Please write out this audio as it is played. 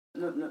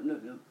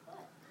no.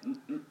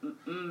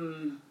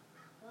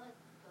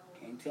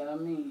 Can't tell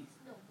me.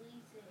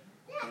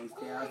 Can't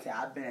stay outside.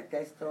 I've been at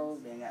that store.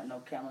 They ain't got no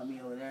camera me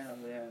over there and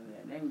over there.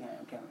 They ain't got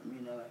no camera me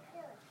nowhere.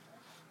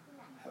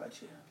 How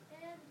about you?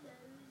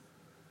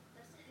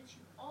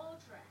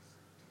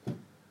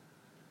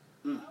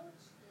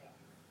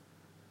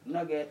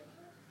 Nugget.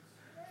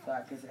 So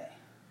I can say.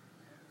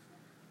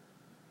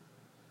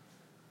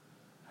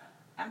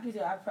 I can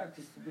say I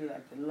practice to be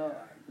like the Lord,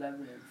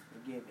 loving and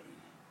forgiving.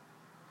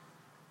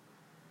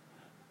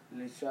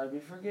 Let's try to be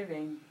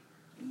forgiving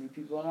and leave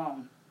people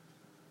alone.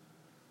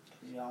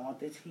 Because you don't want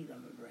this heat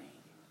on my brain.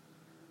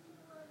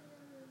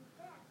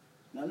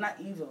 No, not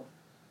evil.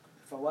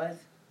 If I was,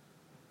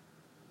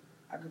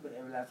 I could put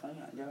every last one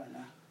on there right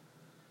now.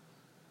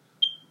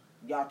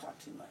 Y'all talk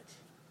too much.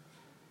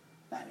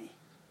 Not me.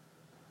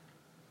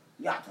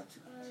 Y'all talk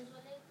too much.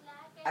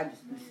 I'm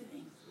just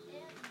listening.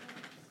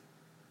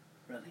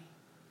 Really.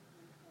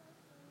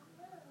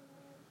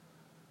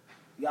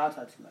 Y'all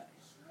talk too much.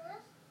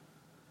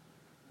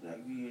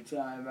 Like you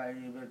telling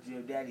everybody about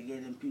your daddy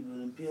gave them people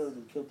them pills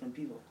and killed them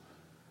people.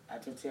 I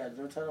just tell you,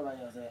 don't tell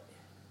nobody else that.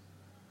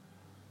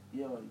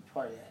 You don't want to be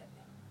part of that.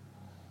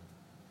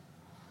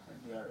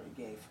 They already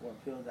gave 4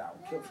 pills out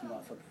and killed some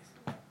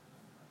motherfuckers.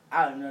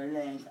 I don't know their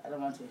names. I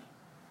don't want to.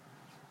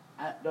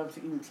 I don't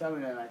even tell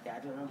me nothing like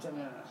that. Don't tell me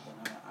nothing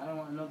like that. I don't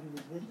want to know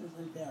people's business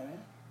like that, man.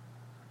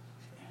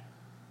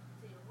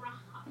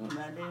 I'm a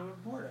mad day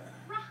reporter.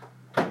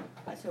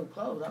 I sell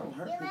clothes. I don't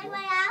hurt people. You like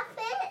my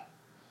outfit?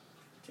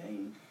 Tell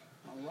you,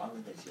 I'm wrong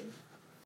with that shit.